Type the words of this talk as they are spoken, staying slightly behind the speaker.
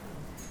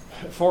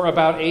For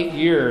about 8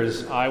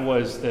 years, I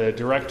was the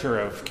director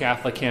of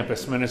Catholic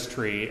Campus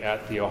Ministry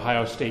at The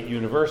Ohio State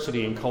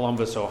University in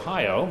Columbus,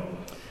 Ohio.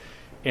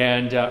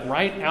 And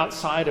right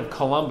outside of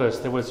Columbus,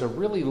 there was a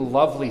really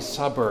lovely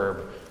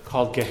suburb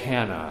called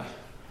Gahanna.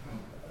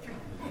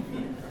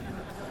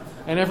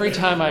 And every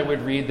time I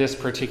would read this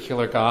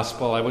particular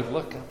gospel, I would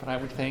look up and I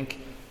would think,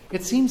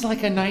 it seems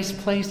like a nice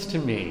place to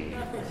me.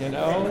 You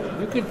know,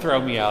 you could throw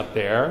me out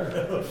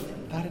there.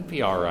 That'd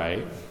be all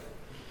right.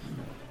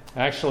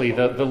 Actually,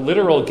 the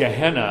literal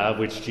Gehenna,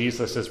 which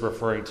Jesus is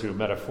referring to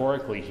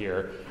metaphorically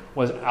here,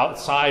 was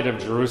outside of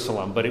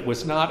Jerusalem, but it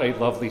was not a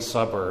lovely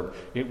suburb.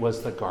 It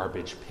was the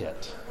garbage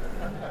pit.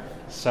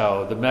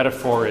 So the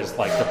metaphor is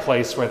like the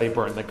place where they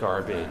burn the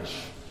garbage.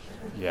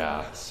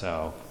 Yeah,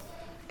 so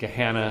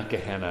Gehenna,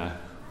 Gehenna.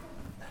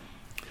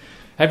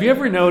 Have you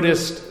ever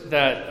noticed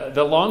that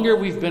the longer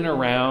we've been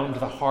around,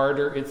 the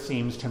harder it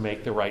seems to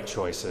make the right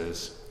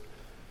choices?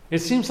 It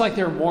seems like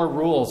there are more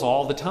rules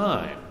all the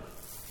time.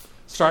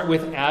 Start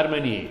with Adam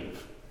and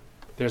Eve.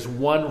 There's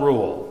one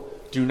rule.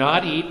 Do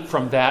not eat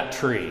from that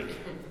tree.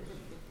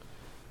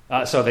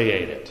 So they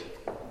ate it.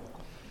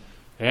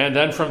 And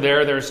then from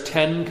there's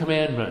 10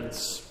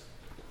 commandments.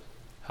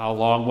 How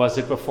long was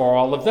it before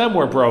all of them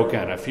were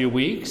broken? A few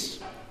weeks?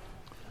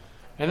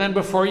 And then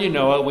before you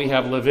know it, we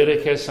have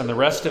Leviticus and the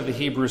rest of the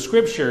Hebrew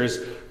Scriptures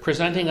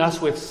presenting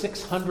us with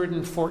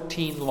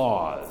 614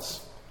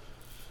 laws.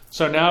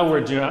 So now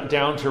we're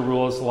down to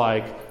rules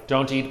like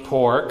don't eat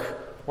pork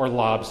or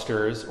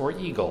lobsters or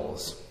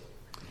eagles.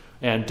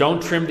 And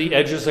don't trim the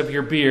edges of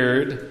your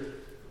beard,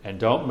 and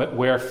don't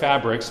wear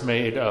fabrics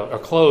made or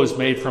clothes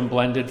made from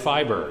blended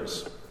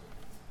fibers.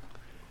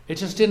 It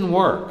just didn't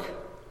work.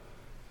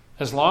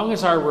 As long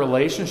as our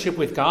relationship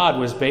with God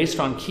was based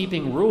on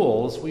keeping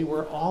rules, we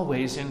were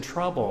always in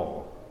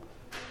trouble.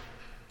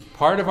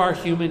 Part of our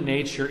human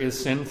nature is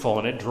sinful,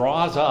 and it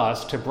draws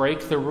us to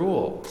break the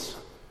rules.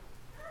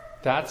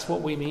 That's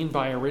what we mean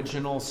by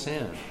original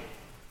sin.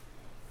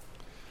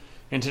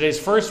 In today's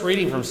first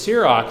reading from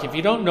Sirach, if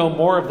you don't know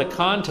more of the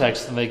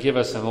context than they give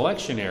us in the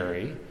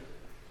lectionary,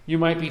 you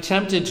might be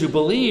tempted to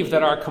believe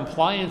that our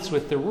compliance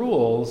with the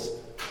rules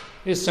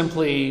is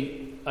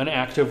simply an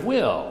act of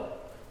will.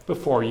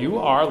 Before you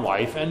are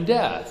life and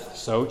death,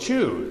 so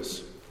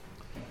choose.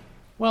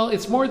 Well,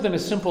 it's more than a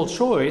simple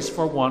choice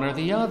for one or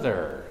the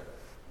other,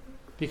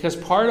 because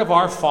part of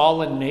our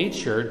fallen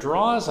nature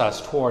draws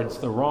us towards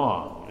the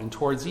wrong and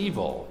towards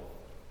evil.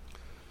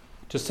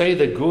 To say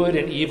the good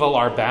and evil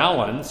are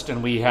balanced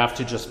and we have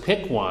to just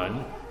pick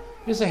one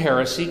is a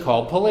heresy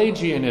called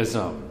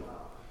Pelagianism.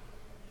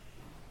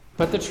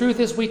 But the truth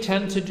is we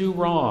tend to do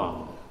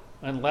wrong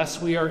unless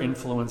we are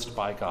influenced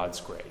by God's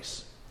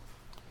grace.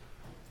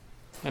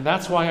 And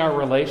that's why our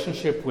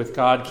relationship with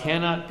God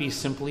cannot be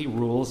simply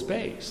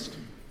rules-based.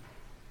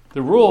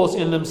 The rules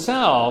in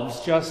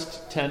themselves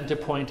just tend to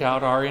point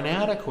out our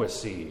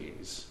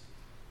inadequacies.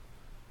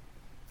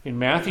 In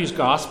Matthew's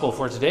gospel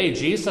for today,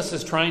 Jesus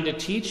is trying to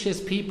teach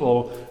his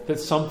people that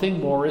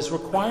something more is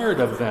required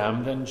of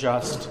them than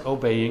just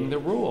obeying the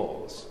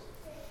rules.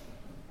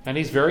 And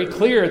he's very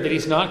clear that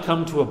he's not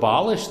come to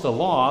abolish the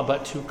law,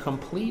 but to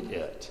complete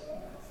it.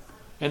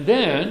 And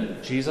then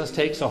Jesus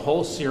takes a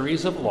whole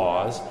series of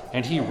laws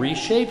and he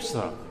reshapes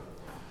them.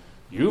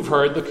 You've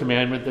heard the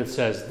commandment that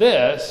says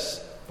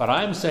this, but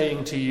I'm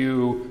saying to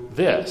you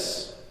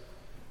this,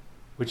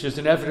 which is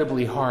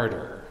inevitably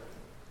harder.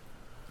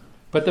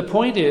 But the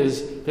point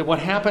is that what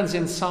happens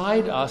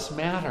inside us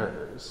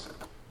matters.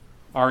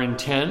 Our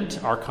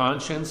intent, our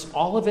conscience,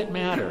 all of it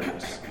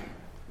matters.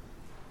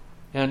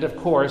 And of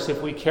course,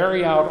 if we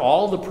carry out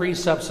all the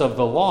precepts of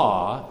the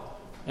law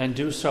and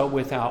do so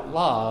without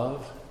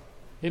love,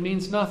 it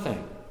means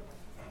nothing.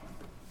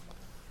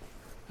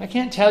 I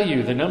can't tell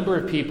you the number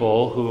of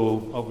people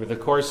who, over the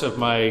course of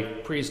my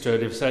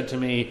priesthood, have said to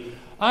me,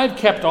 I've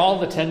kept all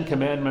the 10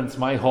 commandments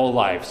my whole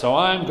life, so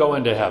I'm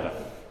going to heaven.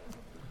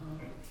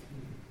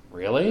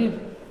 Really?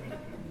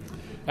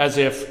 As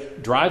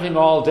if driving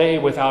all day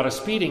without a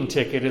speeding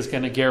ticket is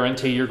going to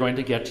guarantee you're going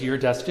to get to your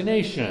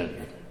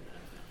destination.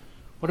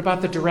 What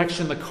about the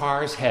direction the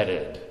car's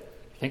headed?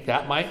 Think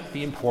that might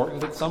be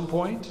important at some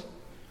point?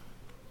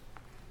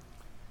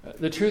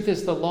 The truth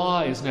is the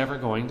law is never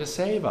going to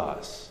save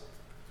us.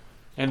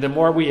 And the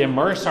more we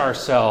immerse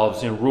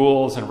ourselves in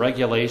rules and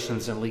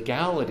regulations and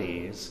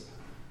legalities,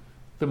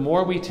 the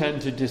more we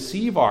tend to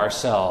deceive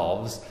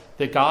ourselves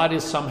that God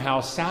is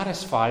somehow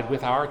satisfied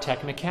with our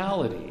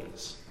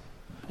technicalities.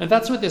 And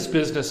that's what this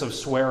business of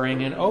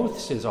swearing and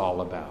oaths is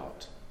all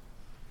about.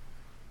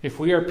 If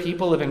we are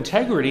people of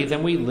integrity,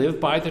 then we live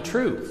by the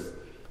truth.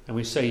 And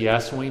we say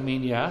yes when we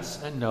mean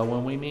yes, and no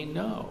when we mean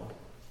no.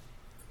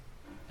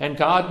 And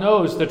God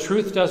knows the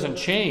truth doesn't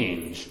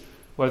change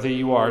whether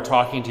you are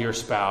talking to your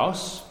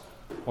spouse,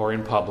 or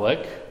in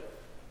public,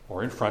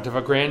 or in front of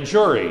a grand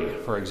jury,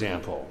 for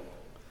example.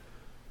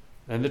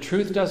 And the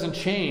truth doesn't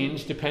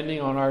change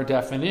depending on our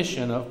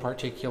definition of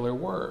particular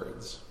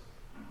words.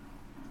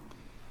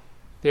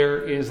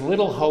 There is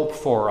little hope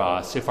for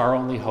us if our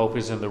only hope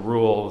is in the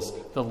rules,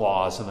 the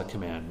laws, and the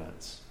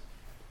commandments.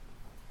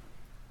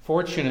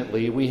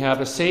 Fortunately, we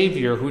have a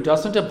Savior who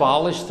doesn't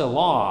abolish the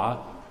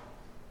law,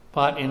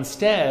 but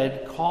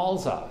instead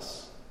calls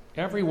us,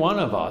 every one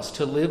of us,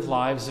 to live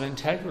lives of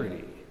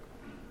integrity.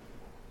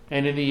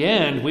 And in the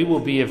end, we will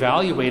be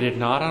evaluated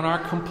not on our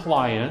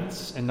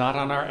compliance and not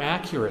on our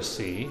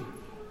accuracy,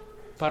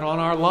 but on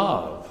our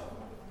love.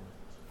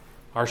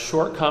 Our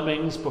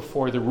shortcomings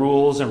before the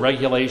rules and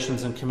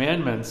regulations and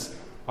commandments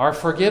are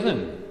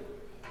forgiven.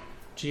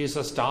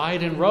 Jesus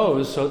died and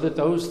rose so that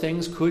those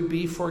things could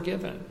be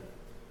forgiven.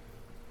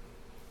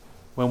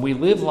 When we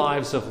live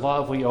lives of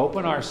love, we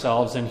open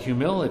ourselves in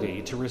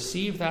humility to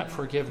receive that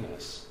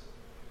forgiveness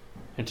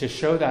and to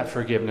show that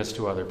forgiveness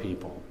to other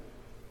people.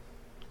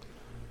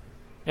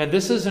 And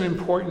this is an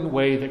important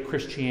way that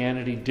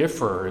Christianity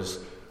differs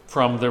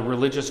from the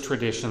religious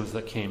traditions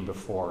that came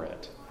before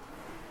it.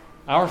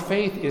 Our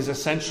faith is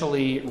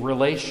essentially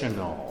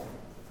relational.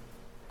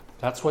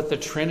 That's what the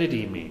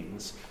Trinity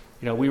means.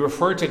 We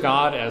refer to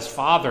God as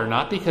Father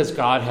not because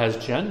God has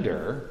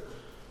gender,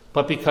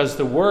 but because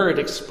the Word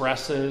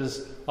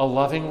expresses a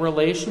loving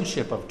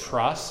relationship of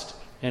trust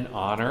and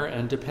honor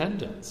and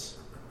dependence.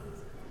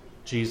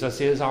 Jesus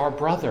is our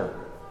brother,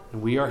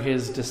 and we are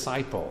his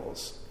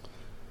disciples.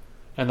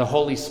 And the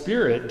Holy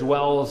Spirit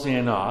dwells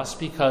in us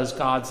because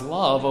God's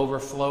love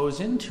overflows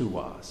into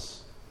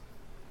us.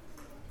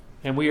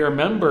 And we are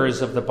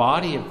members of the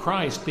body of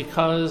Christ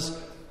because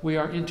we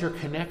are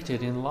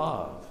interconnected in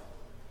love.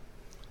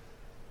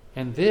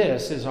 And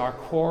this is our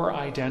core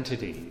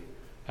identity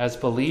as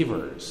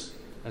believers,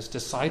 as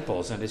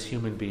disciples, and as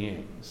human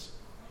beings.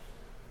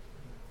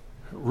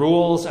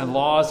 Rules and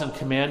laws and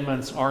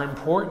commandments are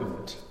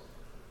important,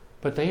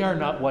 but they are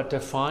not what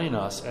define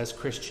us as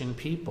Christian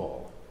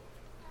people.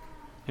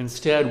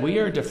 Instead, we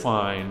are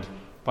defined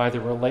by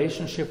the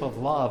relationship of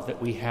love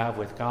that we have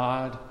with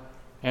God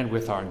and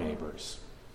with our neighbors.